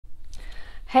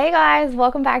Hey guys,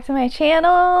 welcome back to my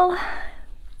channel.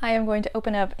 I am going to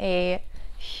open up a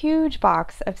huge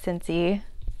box of Scentsy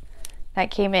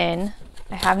that came in.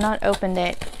 I have not opened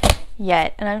it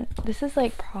yet, and this is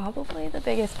like probably the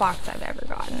biggest box I've ever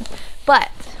gotten,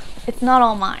 but it's not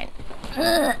all mine.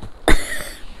 I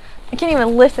can't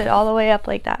even lift it all the way up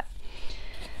like that.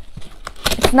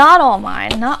 It's not all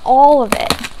mine, not all of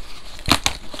it.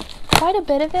 Quite a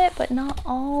bit of it, but not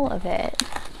all of it.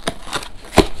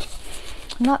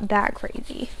 Not that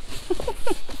crazy.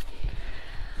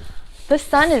 The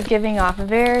sun is giving off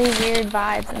very weird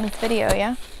vibes in this video,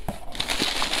 yeah?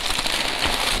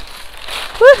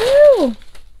 Woohoo!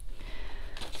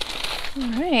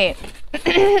 Alright.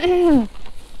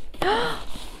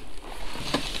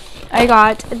 I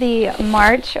got the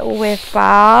March Whiff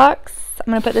box.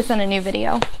 I'm going to put this in a new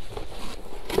video.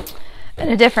 In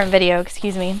a different video,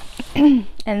 excuse me.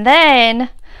 And then,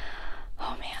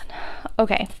 oh man,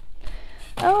 okay.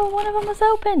 Oh, one of them was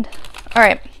opened. All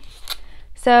right,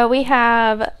 so we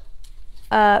have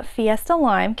Fiesta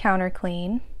Lime Counter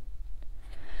Clean.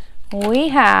 We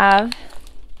have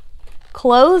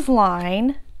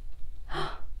Clothesline.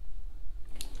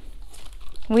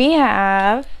 We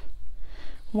have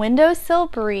Windowsill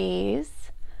Breeze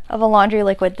of a laundry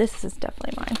liquid. This is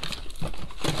definitely mine.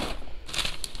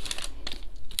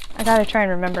 I gotta try and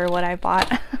remember what I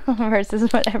bought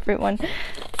versus what everyone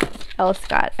else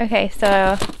got. Okay,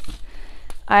 so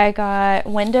I got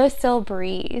Windowsill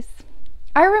Breeze.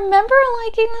 I remember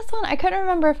liking this one. I couldn't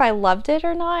remember if I loved it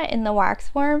or not in the wax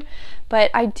form,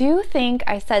 but I do think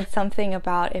I said something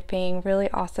about it being really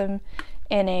awesome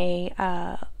in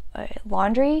a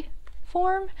laundry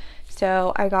form.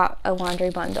 So I got a laundry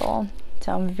bundle.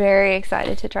 So I'm very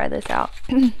excited to try this out.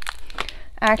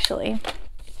 Actually,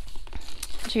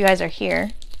 you guys are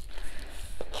here.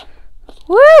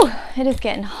 Woo! It is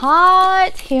getting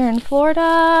hot here in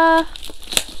Florida.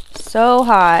 So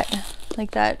hot.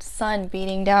 Like that sun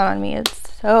beating down on me.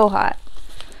 It's so hot.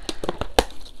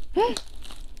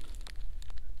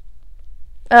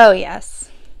 Oh yes.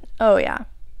 Oh yeah.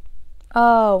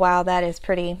 Oh wow, that is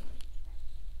pretty.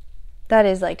 That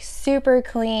is like super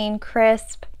clean,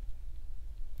 crisp.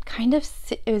 Kind of,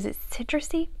 is it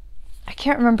citrusy? I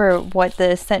can't remember what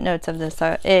the scent notes of this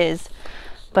is.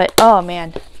 But oh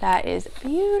man, that is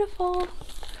beautiful.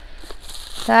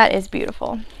 That is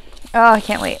beautiful. Oh, I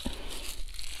can't wait.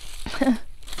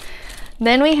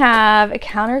 Then we have a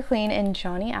Counter Clean in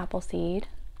Johnny Appleseed.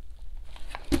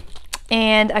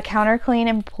 And a Counter Clean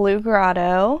in Blue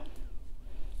Grotto.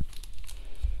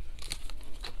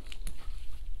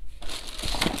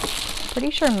 Pretty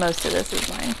sure most of this is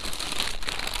mine.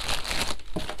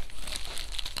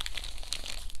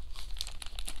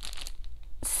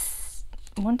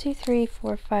 1, 2, 3,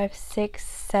 4, 5, 6,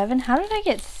 7. How did I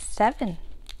get 7?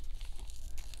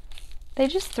 They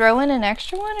just throw in an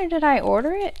extra one, or did I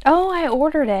order it? Oh, I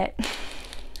ordered it.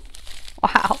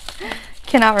 Wow.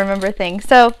 Cannot remember things.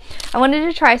 So I wanted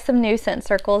to try some new scent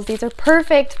circles. These are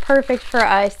perfect for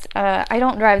us. I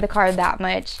don't drive the car that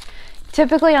much.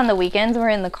 Typically on the weekends, we're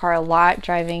in the car a lot,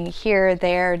 driving here,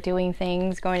 there, doing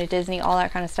things, going to Disney, all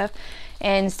that kind of stuff.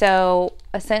 And so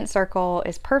a scent circle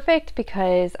is perfect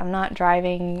because I'm not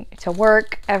driving to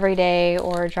work every day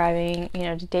or driving, you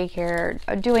know, to daycare,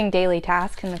 or doing daily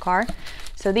tasks in the car.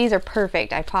 So these are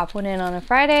perfect. I pop one in on a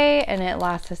Friday and it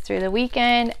lasts us through the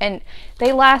weekend, and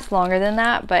they last longer than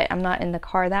that, but I'm not in the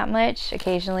car that much.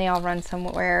 Occasionally I'll run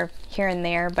somewhere here and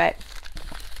there, but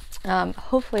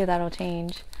hopefully that'll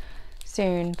change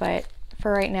soon. But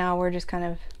for right now, we're just kind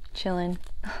of chilling.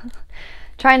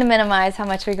 Trying to minimize how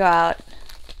much we go out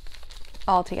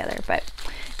all together. But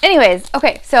anyways,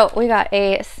 okay, so we got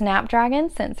a Snapdragon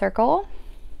scent circle,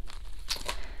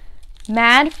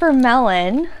 Mad for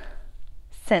Melon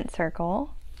scent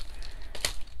circle,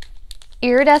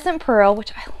 Iridescent Pearl,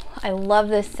 which I love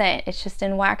this scent. It's just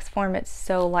in wax form. It's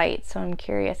so light, so I'm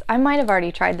curious. I might have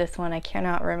already tried this one. I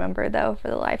cannot remember though for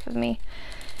the life of me.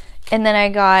 And then I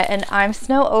got an I'm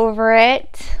Snow Over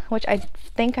It, which I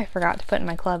think I forgot to put in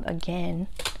my club again,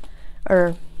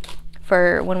 or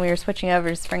for when we were switching over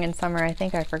to spring and summer. I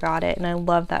think I forgot it, and I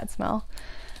love that smell.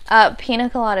 Pina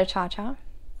Colada Cha Cha.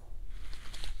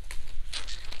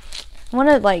 I want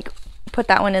to like put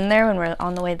that one in there when we're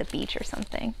on the way to the beach or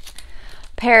something.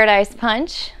 Paradise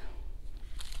Punch.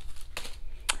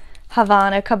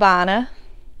 Havana Cabana.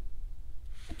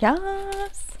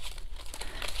 Yes.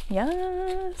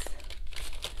 Yes.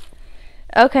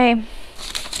 Okay,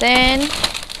 then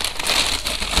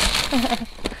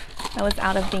I was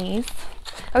out of these.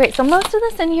 Okay, so most of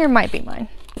this in here might be mine.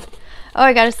 Oh,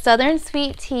 I got a Southern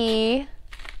Sweet Tea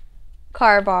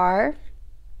car bar.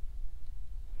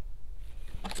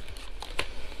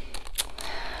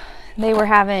 they were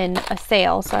having a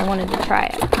sale, so I wanted to try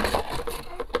it.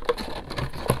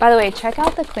 By the way, check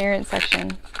out the clearance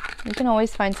section. You can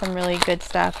always find some really good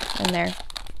stuff in there.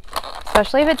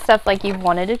 Especially if it's stuff like you've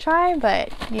wanted to try,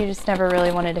 but you just never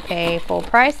really wanted to pay full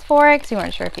price for it because you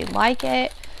weren't sure if you'd like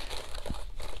it.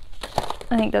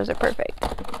 I think those are perfect.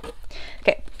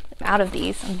 Okay, out of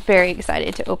these, I'm very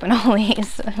excited to open all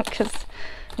these because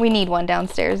we need one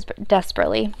downstairs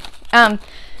desperately.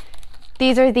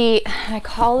 These are the, I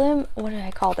call them, what did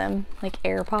I call them? Like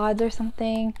AirPods or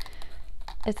something.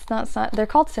 It's not, they're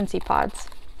called Scentsy pods.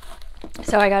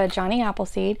 So I got a Johnny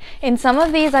Appleseed. And some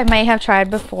of these I might have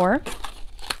tried before.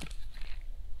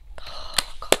 Oh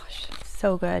gosh,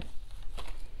 so good.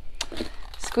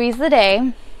 Squeeze the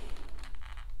Day.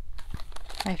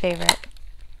 My favorite.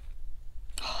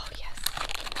 Oh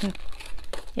yes.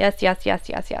 Yes, yes, yes,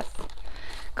 yes, yes.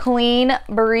 Clean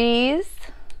Breeze.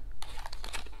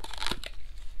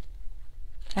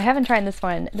 I haven't tried this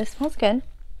one. This smells good.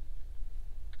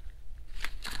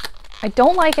 I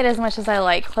don't like it as much as I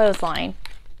like Clothesline,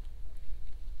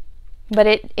 but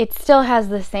it still has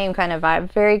the same kind of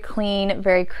vibe. Very clean,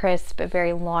 very crisp, but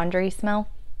very laundry smell.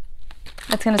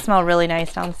 It's going to smell really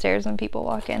nice downstairs when people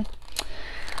walk in.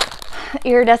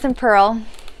 Iridescent Pearl.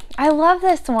 I love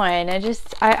this one.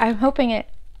 I'm hoping it,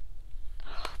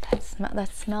 oh, that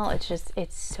smell,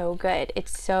 it's so good.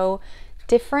 It's so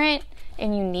different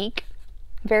and unique.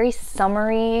 Very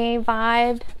summery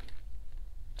vibe.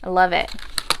 I love it.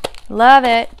 Love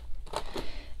it.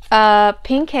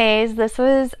 Pink Haze.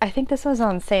 I think this was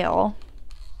on sale.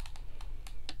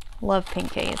 Love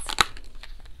Pink Haze.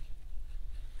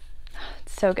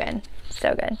 It's so good.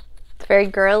 So good. It's very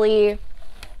girly,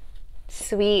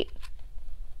 sweet,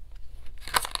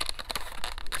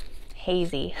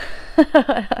 hazy.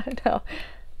 I don't know.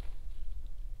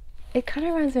 It kind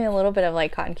of reminds me a little bit of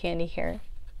like cotton candy here.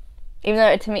 Even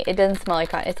though to me it doesn't smell like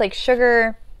cotton. It's like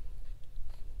sugar.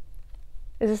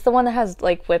 Is this the one that has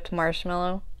like whipped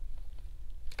marshmallow?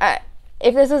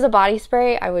 If this was a body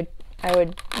spray, I would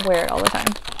wear it all the time.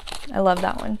 I love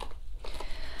that one.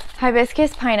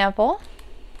 Hibiscus Pineapple.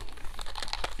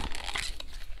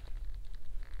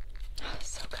 Oh,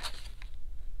 so good.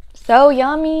 So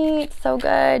yummy. It's so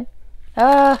good.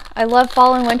 I love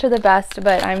fall and winter the best,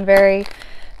 but I'm very,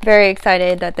 very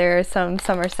excited that there are some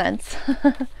summer scents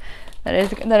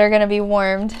that are going to be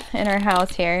warmed in our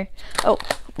house here. Oh,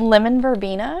 Lemon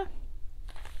Verbena.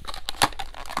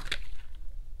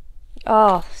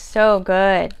 Oh, so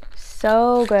good.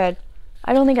 So good.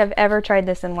 I don't think I've ever tried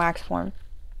this in wax form.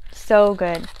 So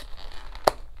good.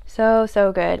 So,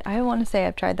 so good. I want to say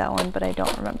I've tried that one, but I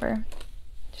don't remember.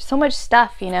 There's so much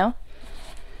stuff, you know.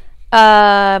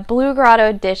 Blue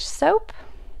Grotto dish soap.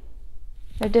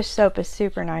 The dish soap is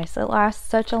super nice. It lasts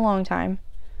such a long time.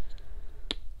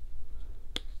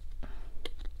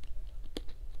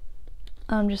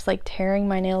 I'm just like tearing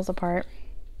my nails apart.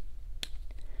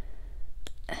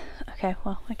 Okay,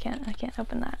 well, I can't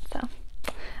open that. So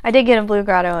I did get a Blue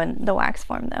Grotto in the wax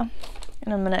form though.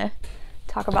 And I'm gonna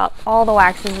talk about all the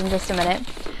waxes in just a minute.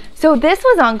 So this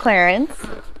was on clearance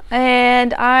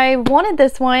and I wanted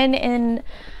this one and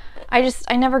I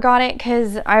never got it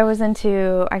because I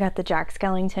got the Jack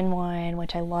Skellington one,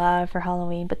 which I love for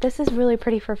Halloween, but this is really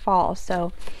pretty for fall.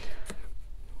 So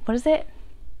what is it?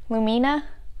 Lumina?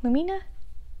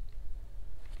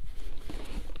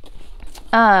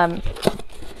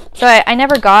 So I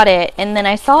never got it, and then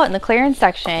I saw it in the clearance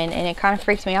section and it kind of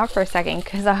freaked me out for a second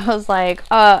because I was like,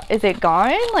 is it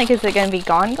gone? Like, is it gonna be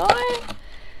gone?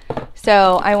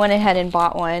 So I went ahead and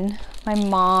bought one. My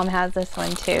mom has this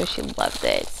one too. She loves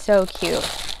it. It's so cute.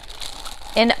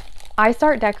 And I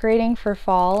start decorating for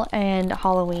fall and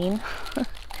Halloween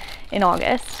in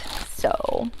August.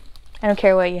 So I don't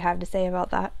care what you have to say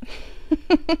about that.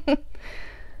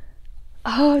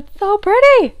 Oh, it's so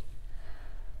pretty.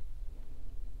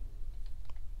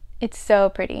 It's so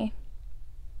pretty.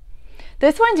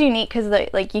 This one's unique because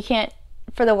like you can't,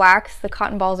 for the wax, the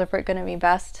cotton balls are going to be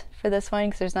best for this one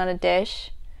because there's not a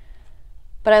dish.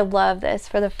 But I love this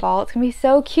for the fall. It's going to be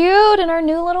so cute in our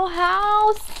new little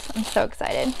house. I'm so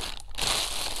excited.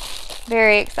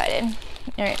 Very excited.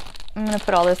 All right, I'm going to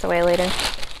put all this away later.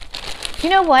 You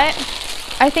know what?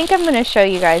 I think I'm going to show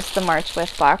you guys the March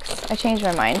Whiff box. I changed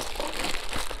my mind.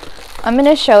 I'm going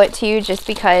to show it to you just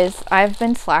because I've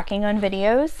been slacking on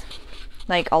videos,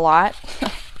 like a lot.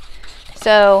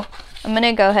 So I'm going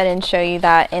to go ahead and show you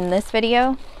that in this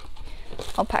video.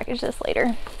 I'll package this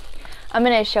later. I'm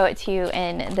going to show it to you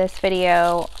in this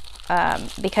video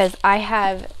because I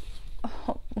have...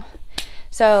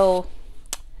 So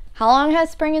how long has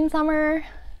spring and summer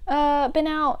been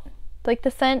out? Like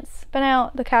the scents been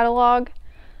out, the catalog?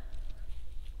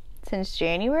 since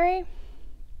January,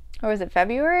 or was it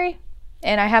February?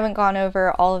 And I haven't gone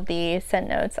over all of the scent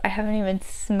notes. I haven't even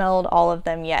smelled all of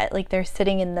them yet. Like, they're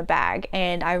sitting in the bag,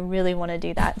 and I really want to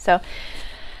do that. So,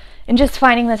 and just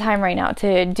finding the time right now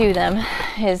to do them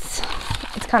it's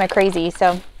kind of crazy.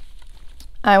 So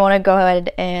I want to go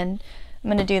ahead and I'm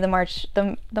going to do the March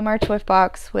Whiff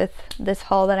box with this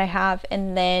haul that I have,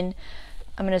 and then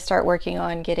I'm going to start working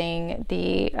on getting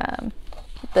the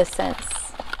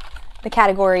scents, the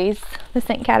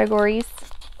scent categories.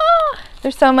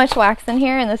 There's so much wax in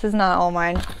here, and this is not all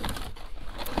mine.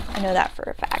 I know that for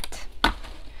a fact.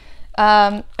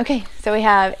 Okay, so we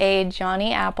have a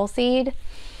Johnny Appleseed.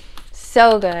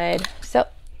 So good.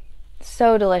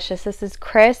 So delicious. This is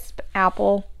crisp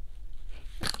apple.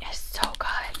 It's so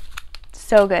good.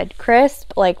 So good.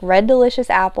 Crisp, like red delicious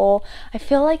apple. I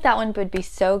feel like that one would be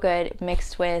so good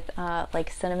mixed with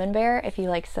like cinnamon bear, if you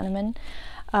like cinnamon.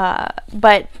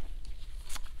 But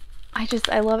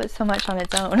I love it so much on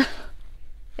its own.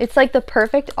 It's like the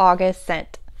perfect August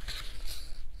scent.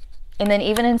 And then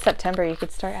even in September, you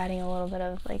could start adding a little bit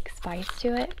of like spice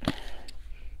to it.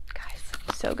 Guys,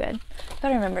 so good.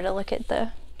 Gotta remember to look at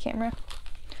the camera.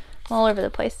 I'm all over the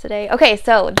place today. Okay,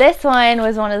 so this one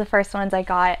was one of the first ones I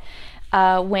got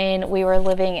when we were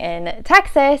living in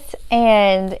Texas,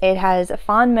 and it has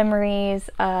fond memories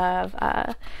of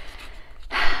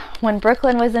when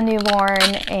Brooklyn was a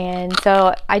newborn. And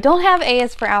so I don't have A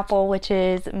is for Apple, which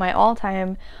is my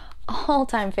all-time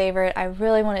favorite. I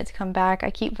really want it to come back. I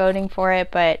keep voting for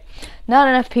it, but not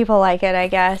enough people like it, I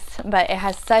guess. But it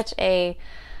has such a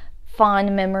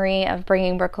fond memory of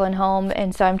bringing Brooklyn home,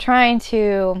 and so I'm trying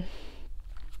to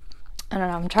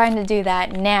do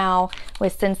that now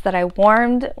with scents that I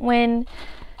warmed when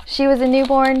she was a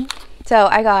newborn. So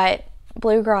I got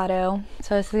Blue Grotto,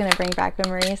 so this is gonna bring back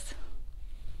memories.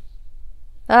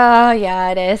 Oh yeah,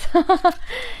 it is.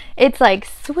 It's like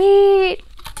sweet.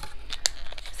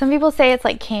 Some people say it's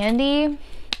like candy.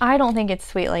 I don't think it's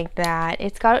sweet like that.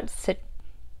 It's got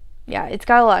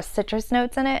a lot of citrus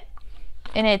notes in it,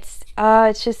 and it's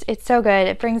so good.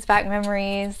 It brings back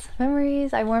memories.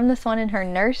 I warmed this one in her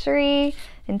nursery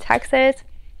in Texas.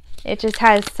 It just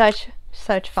has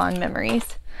such fond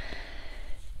memories.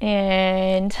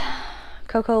 And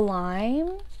Cocoa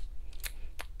Lime.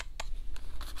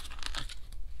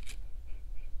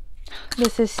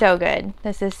 This is so good.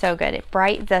 It's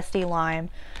bright, zesty lime.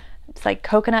 It's like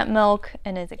coconut milk,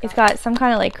 and it's got some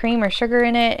kind of like cream or sugar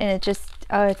in it, and it just,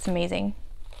 oh, it's amazing.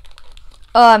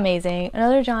 Oh, amazing.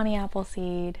 Another Johnny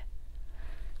Appleseed.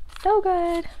 So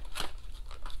good.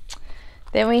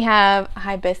 Then we have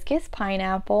Hibiscus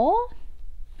Pineapple.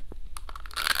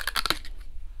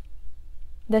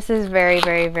 This is very,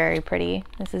 very, very pretty.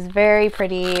 This is very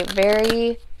pretty,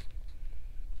 very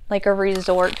like a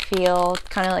resort feel,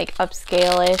 kind of like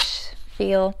upscale-ish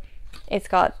feel. It's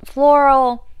got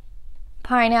floral,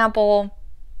 pineapple.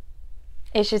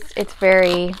 It's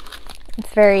very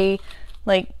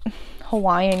like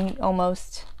Hawaiian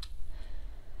almost.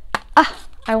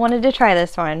 I wanted to try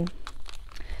this one.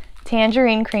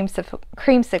 Tangerine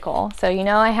creamsicle. So you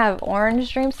know I have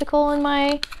orange dreamsicle in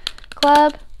my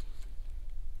club.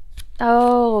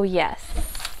 Oh yes.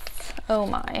 Oh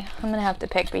my. I'm gonna have to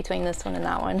pick between this one and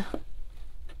that one.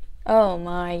 Oh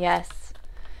my, yes.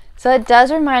 So it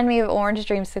does remind me of orange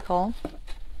dreamsicle.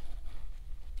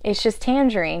 It's just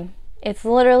tangerine. It's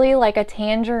literally like a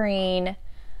tangerine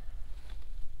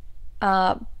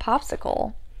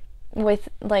popsicle with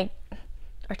like,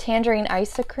 or tangerine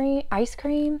ice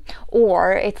cream,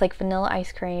 or it's like vanilla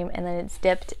ice cream and then it's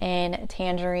dipped in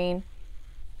tangerine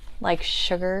like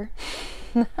sugar.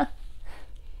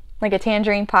 Like a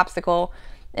tangerine popsicle,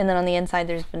 and then on the inside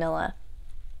there's vanilla.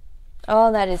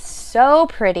 Oh, that is so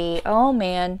pretty. Oh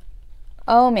man,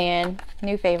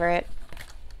 new favorite.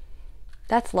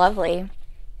 That's lovely.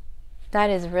 That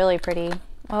is really pretty.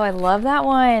 Oh, I love that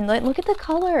one. Look at the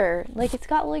color. Like, it's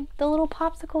got like the little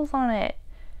popsicles on it.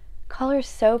 Color's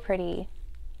so pretty.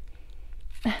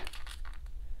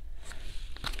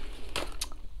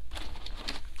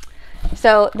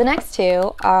 So the next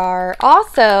two are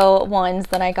also ones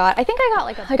that I got. I think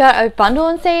I got a bundle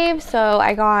and save. So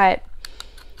I got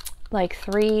like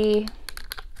three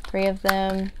of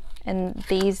them, and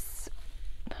these,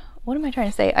 what am I trying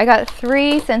to say? I got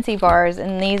 3 Scentsy bars,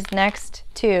 and these next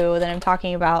 2 that I'm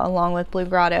talking about, along with Blue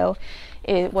Grotto,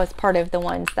 it was part of the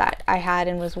ones that I had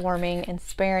and was warming and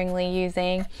sparingly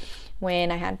using when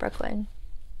I had Brooklyn.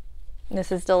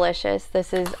 This is delicious.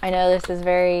 I know this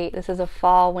is a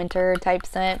fall winter type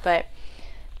scent, but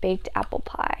baked apple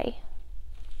pie.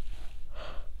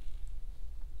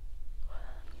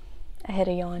 I hit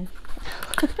a yawn.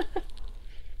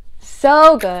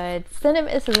 so good.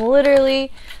 Cinnamon, this is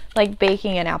literally like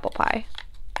baking an apple pie.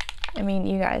 I mean,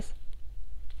 you guys,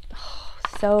 oh,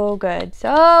 so good,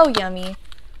 so yummy,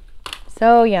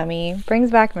 so yummy. Brings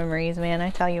back memories, man,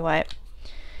 I tell you what.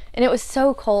 And it was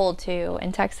so cold too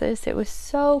in Texas. It was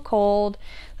so cold.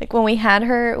 Like when we had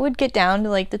her, it would get down to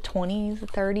like the 20s, the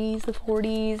 30s, the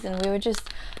 40s, and we would just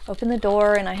open the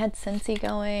door and I had Scentsy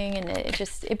going, and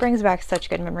it brings back such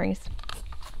good memories.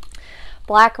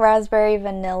 Black raspberry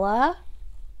vanilla.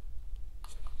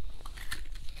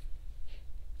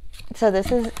 So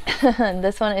this is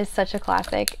this one is such a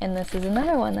classic, and this is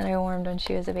another one that I warmed when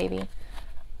she was a baby.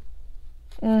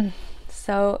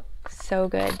 So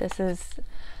good. This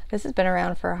has been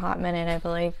around for a hot minute, I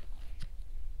believe.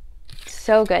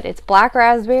 So good. It's black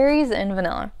raspberries and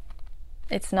vanilla.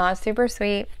 It's not super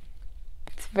sweet.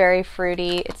 It's very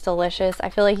fruity. It's delicious. I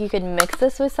feel like you could mix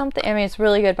this with something. I mean, it's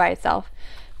really good by itself,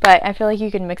 but I feel like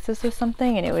you could mix this with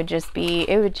something and it would just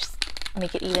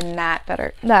make it even that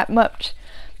better, that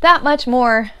much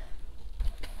more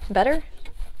better.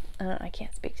 I don't know, I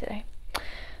can't speak today.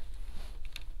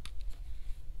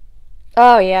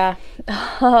 Oh yeah.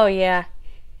 Oh yeah.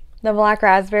 The black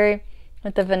raspberry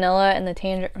with the vanilla and the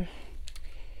tangerine.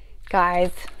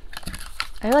 Guys,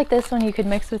 I feel like this one you could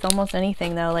mix with almost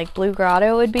anything though. Like Blue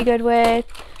Grotto would be good with.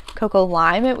 Cocoa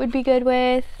Lime it would be good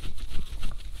with.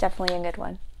 Definitely a good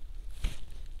one.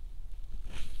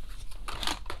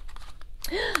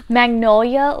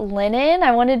 Magnolia Linen.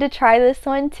 I wanted to try this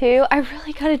one too. I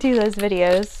really gotta do those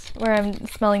videos where I'm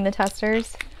smelling the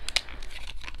testers.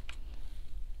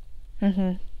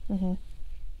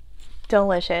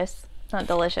 Delicious. Not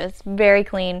delicious. Very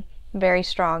clean, very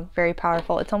strong, very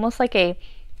powerful. It's almost like a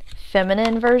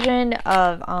feminine version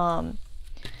of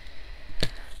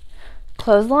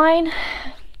Clothesline,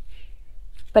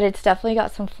 but it's definitely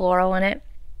got some floral in it.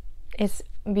 It's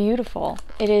beautiful.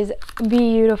 It is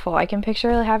beautiful. I can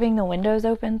picture having the windows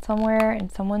open somewhere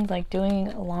and someone's like doing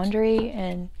laundry,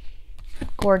 and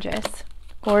gorgeous.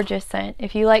 Gorgeous scent.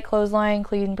 If you like Clothesline,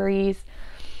 Clean Breeze,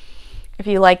 if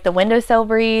you like the windowsill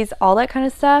breeze, all that kind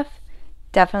of stuff,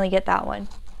 definitely get that one.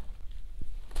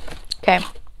 Okay.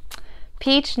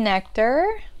 Peach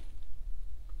Nectar.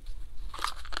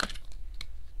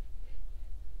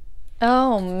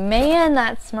 Oh man,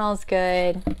 that smells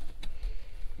good.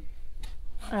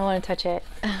 I don't want to touch it.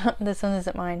 This one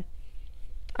isn't mine.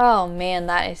 Oh man,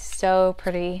 that is so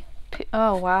pretty.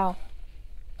 Oh wow.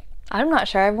 I'm not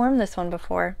sure I've warmed this one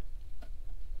before.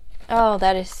 Oh,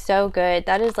 that is so good.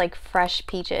 That is like fresh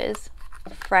peaches.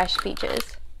 Fresh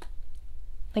peaches.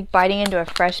 Like biting into a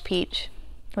fresh peach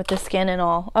with the skin and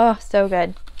all. Oh, so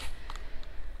good.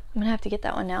 I'm gonna have to get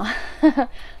that one now.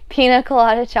 Pina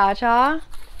Colada Cha Cha.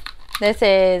 This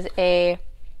is a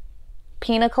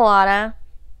pina colada.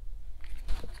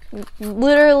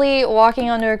 Literally walking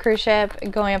onto a cruise ship,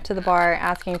 going up to the bar,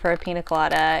 asking for a pina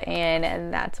colada,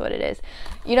 and that's what it is.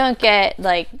 You don't get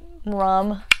like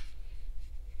rum,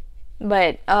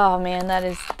 but oh man,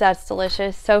 that's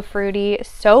delicious. So fruity,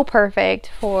 so perfect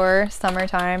for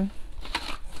summertime.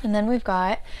 And then we've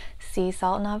got sea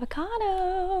salt and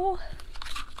avocado.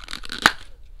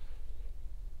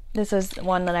 This is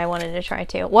one that I wanted to try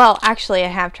too. Well, actually I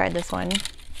have tried this one,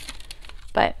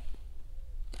 but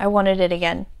I wanted it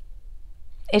again.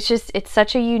 It's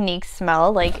such a unique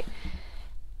smell. Like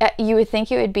you would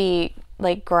think it would be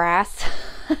like grass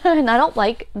and I don't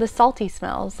like the salty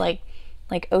smells, like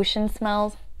ocean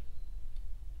smells,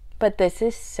 but this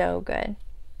is so good.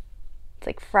 It's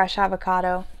like fresh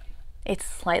avocado. It's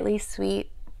slightly sweet.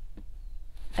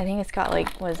 I think it's got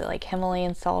like, what is it, like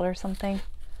Himalayan salt or something.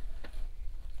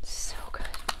 So good.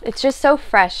 It's just so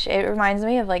fresh. It reminds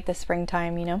me of like the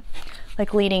springtime, you know,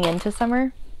 like leading into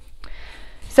summer.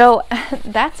 So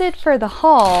that's it for the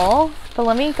haul, but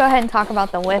let me go ahead and talk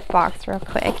about the Whiff box real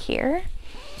quick here.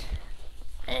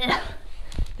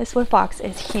 This Whiff box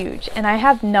is huge, and I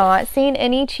have not seen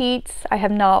any cheats. I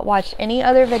have not watched any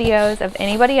other videos of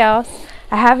anybody else.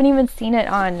 I haven't even seen it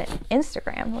on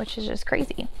Instagram, which is just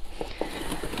crazy.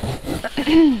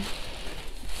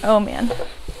 Oh man.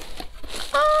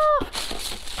 Oh,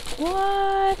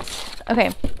 what?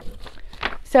 Okay,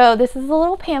 so this is the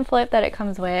little pamphlet that it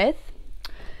comes with.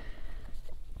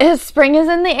 Spring is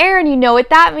in the air, and you know what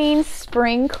that means,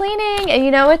 spring cleaning. And you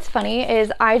know what's funny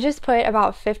is I just put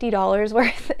about $50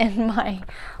 worth in my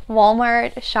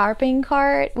Walmart shopping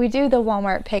cart. We do the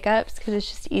Walmart pickups because it's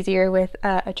just easier with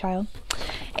a child.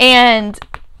 And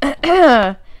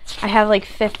I have like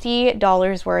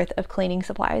 $50 worth of cleaning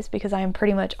supplies because I am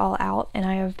pretty much all out, and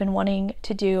I have been wanting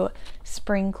to do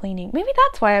spring cleaning. Maybe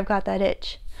that's why I've got that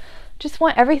itch. Just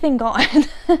want everything gone.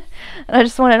 and I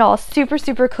just want it all super,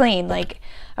 super clean. Like,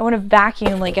 I want to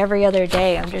vacuum like every other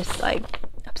day. I'm just like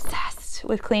obsessed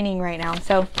with cleaning right now.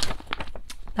 So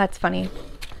that's funny.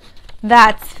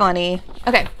 That's funny.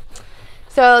 Okay.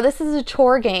 So this is a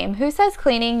chore game. Who says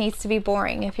cleaning needs to be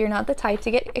boring? If you're not the type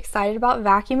to get excited about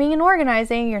vacuuming and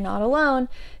organizing, you're not alone.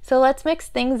 So let's mix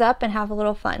things up and have a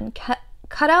little fun.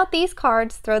 Cut out these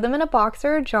cards, throw them in a box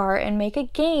or a jar, and make a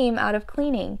game out of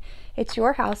cleaning. It's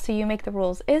your house, so you make the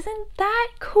rules. Isn't that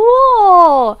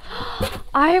cool?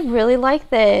 I really like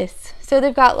this. So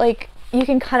they've got like, you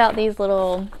can cut out these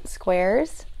little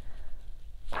squares.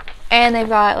 And they've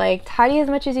got like, tidy as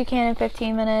much as you can in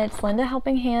 15 minutes. Lend a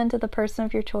helping hand to the person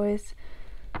of your choice.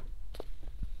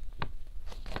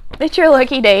 It's your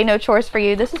lucky day. No chores for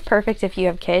you. This is perfect if you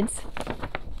have kids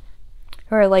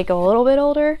who are like a little bit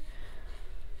older.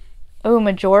 Oh,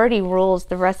 majority rules.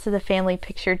 The rest of the family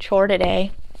picks your chore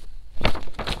today.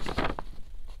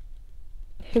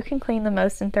 Who can clean the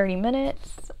most in 30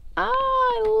 minutes? Ah,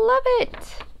 I love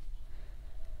it.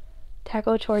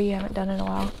 Tackle a chore you haven't done in a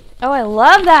while. Oh, I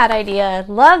love that idea.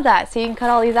 Love that. So you can cut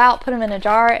all these out, put them in a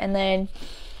jar, and then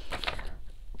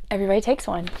everybody takes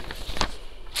one.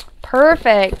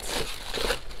 Perfect.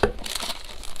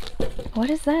 What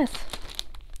is this?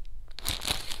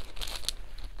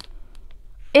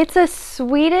 It's a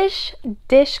Swedish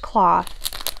dishcloth.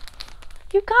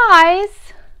 You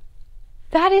guys,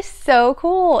 that is so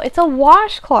cool. It's a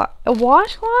washcloth. A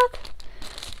washcloth?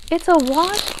 It's a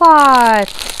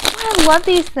washcloth. Oh, I love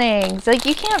these things. Like,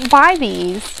 you can't buy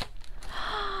these.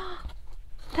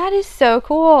 That is so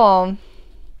cool.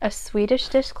 A Swedish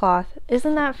dishcloth.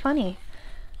 Isn't that funny?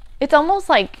 It's almost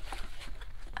like,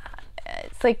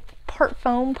 it's like part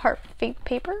foam, part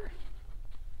paper.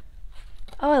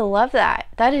 Oh, I love that.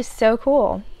 That is so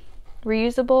cool.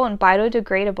 Reusable and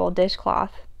biodegradable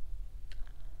dishcloth.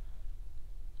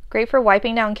 Great for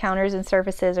wiping down counters and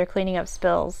surfaces or cleaning up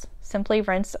spills. Simply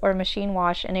rinse or machine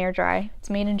wash and air dry. It's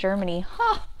made in Germany.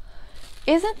 Huh.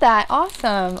 Isn't that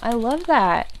awesome? I love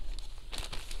that.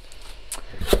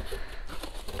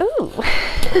 Ooh.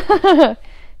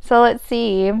 So let's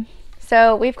see.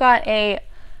 So we've got a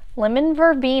lemon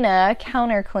verbena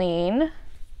counter clean.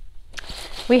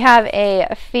 We have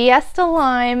a Fiesta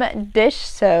Lime dish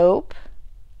soap.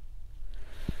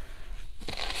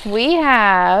 We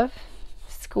have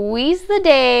Squeeze the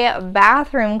Day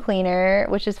bathroom cleaner,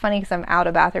 which is funny because I'm out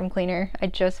of bathroom cleaner. I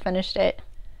just finished it.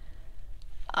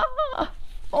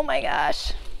 Oh my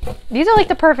gosh. These are like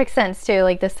the perfect scents too,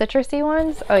 like the citrusy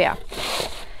ones. Oh yeah.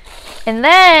 And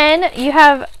then you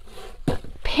have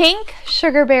pink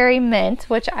sugarberry mint,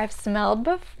 which I've smelled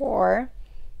before.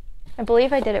 I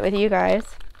believe I did it with you guys.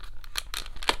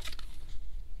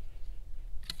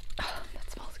 Oh, that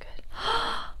smells good.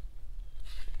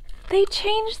 They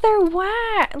changed their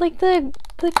wax, like the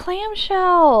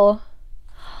clamshell.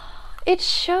 It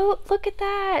showed, look at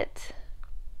that.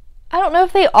 I don't know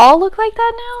if they all look like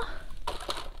that now.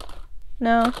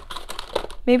 No.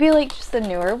 Maybe like just the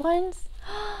newer ones.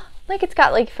 Like it's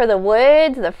got like for the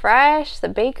woods, the fresh, the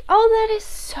bake. Oh, that is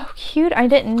so cute. I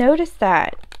didn't notice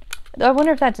that. I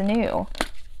wonder if that's new.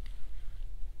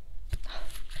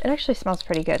 It actually smells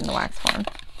pretty good in the wax form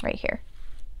right here.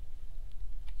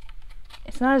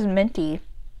 It's not as minty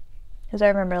as I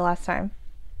remember last time.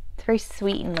 It's very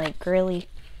sweet and like girly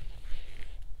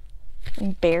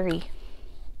and berry.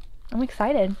 I'm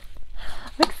excited.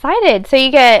 I'm excited. So you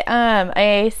get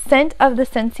a scent of the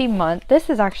Scentsy month. This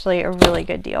is actually a really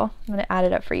good deal. I'm going to add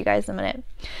it up for you guys in a minute.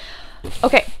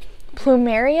 Okay,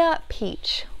 Plumeria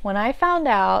Peach. When I found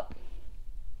out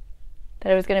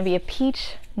that it was going to be a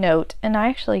peach note, and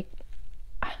I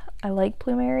like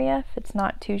Plumeria if it's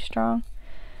not too strong.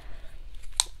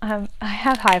 I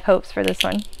have high hopes for this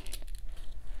one.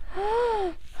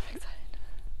 I'm excited.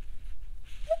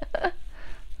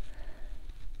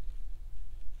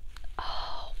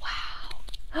 Oh,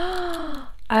 wow.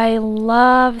 I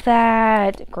love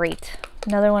that. Great.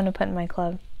 Another one to put in my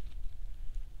club.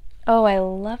 Oh, I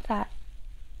love that.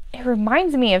 It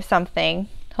reminds me of something.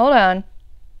 Hold on.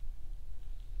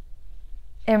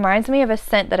 It reminds me of a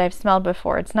scent that I've smelled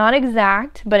before. It's not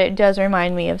exact, but it does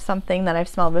remind me of something that I've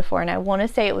smelled before. And I want to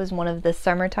say it was one of the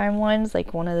summertime ones,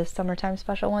 like one of the summertime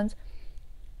special ones.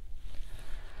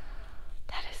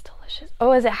 That is delicious.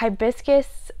 Oh, is it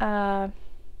hibiscus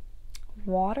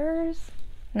waters?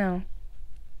 No.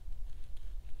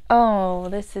 Oh,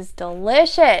 this is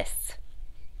delicious.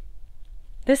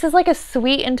 This is like a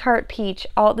sweet and tart peach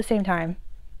all at the same time.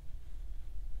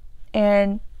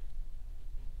 And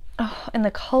oh, and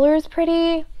the color is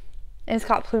pretty. It's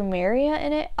got plumeria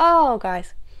in it. Oh,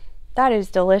 guys, that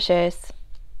is delicious.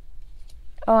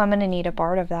 Oh, I'm gonna need a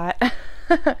bar of that.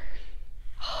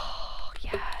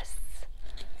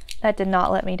 That did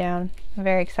not let me down. I'm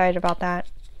very excited about that.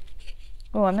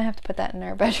 Oh, I'm gonna have to put that in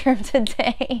our bedroom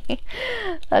today.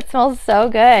 That smells so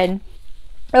good.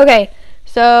 Okay,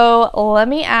 so let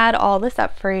me add all this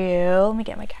up for you. Let me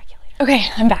get my calculator. Okay,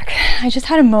 I'm back. I just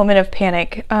had a moment of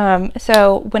panic.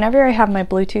 So whenever I have my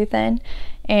Bluetooth in,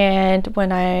 and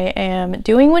when I am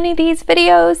doing one of these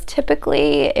videos,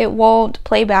 typically it won't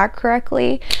play back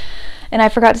correctly. And I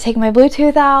forgot to take my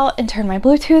Bluetooth out and turn my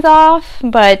Bluetooth off,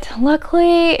 but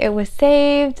luckily it was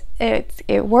saved.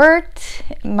 It worked.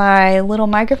 My little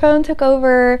microphone took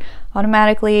over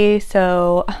automatically,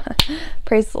 so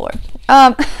praise the Lord.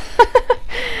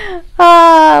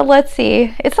 Let's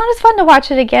see. It's not as fun to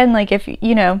watch it again, like if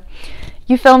you know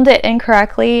you filmed it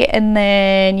incorrectly and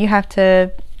then you have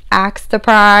to act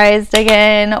surprised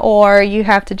again, or you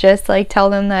have to just like tell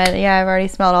them that, yeah, I've already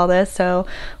smelled all this, so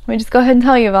let me just go ahead and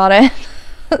tell you about it.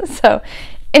 So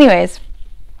anyways,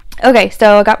 okay,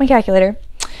 so I got my calculator.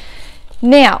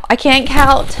 Now I can't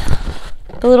count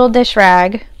the little dish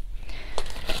rag,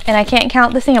 and I can't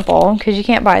count the sample because you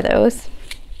can't buy those,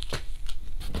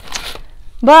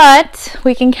 but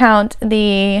we can count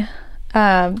the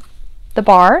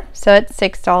bar, so it's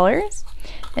 $6.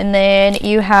 And then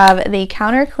you have the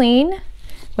counter clean,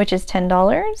 which is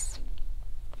 $10.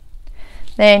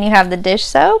 Then you have the dish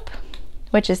soap,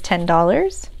 which is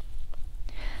 $10.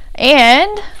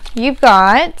 And you've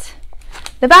got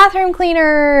the bathroom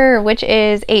cleaner, which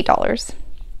is $8.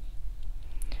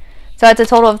 So that's a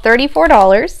total of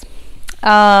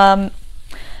 $34.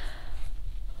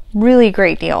 Really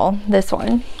great deal, this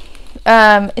one.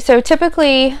 So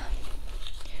typically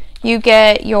you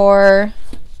get your,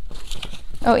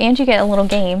 oh, and you get a little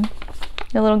game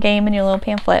and your little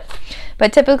pamphlet.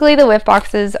 But typically the Whiff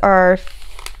boxes are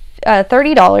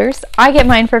 $30. I get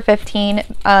mine for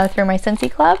 $15 through my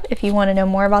Scentsy Club. If you want to know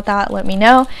more about that, let me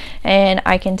know and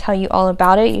I can tell you all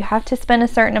about it. You have to spend a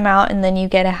certain amount and then you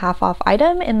get a half off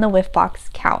item and the Whiff box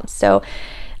counts. So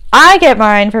I get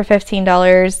mine for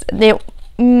 $15.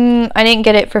 I didn't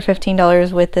get it for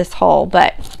 $15 with this haul,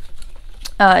 but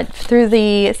through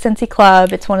the Scentsy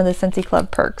Club, it's one of the Scentsy Club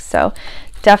perks. So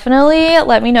definitely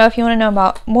let me know if you want to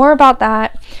know more about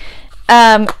that.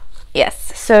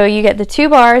 Yes, so you get the 2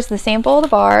 bars, the sample of the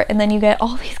bar, and then you get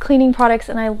all these cleaning products,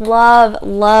 and I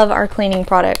love our cleaning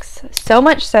products. So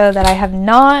much so that I have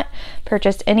not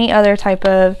purchased any other type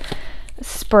of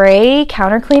spray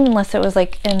counter clean unless it was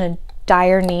like in a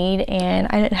dire need and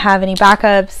I didn't have any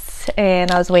backups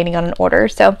and I was waiting on an order.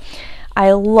 So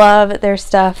I love their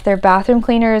stuff. Their bathroom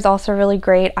cleaner is also really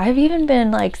great. I've even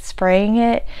been like spraying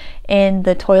it in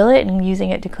the toilet and using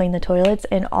it to clean the toilets,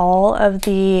 and all of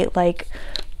the like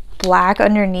black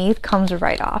underneath comes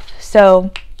right off.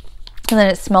 So, and then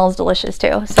it smells delicious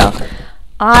too. So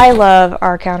I love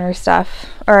our counter stuff,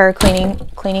 or our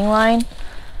cleaning line.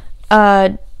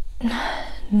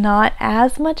 Not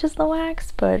as much as the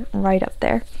wax, but right up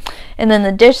there. And then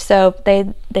the dish soap,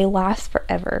 they last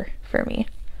forever for me.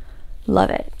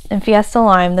 Love it. And Fiesta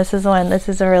Lime, this is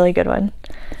a really good one.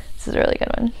 This is a really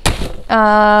good one.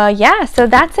 Yeah, so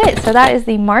that's it. So that is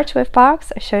the March Whiff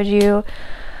box. I showed you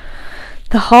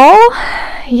the haul.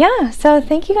 Yeah, so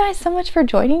thank you guys so much for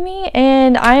joining me,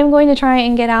 and I am going to try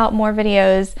and get out more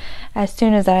videos as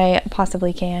soon as I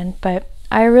possibly can. But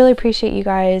I really appreciate you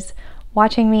guys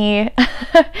watching me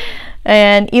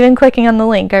and even clicking on the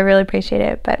link. I really appreciate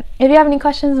it. But if you have any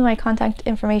questions, my contact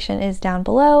information is down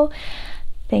below.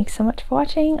 Thanks so much for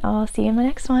watching. I'll see you in the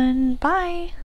next one. Bye.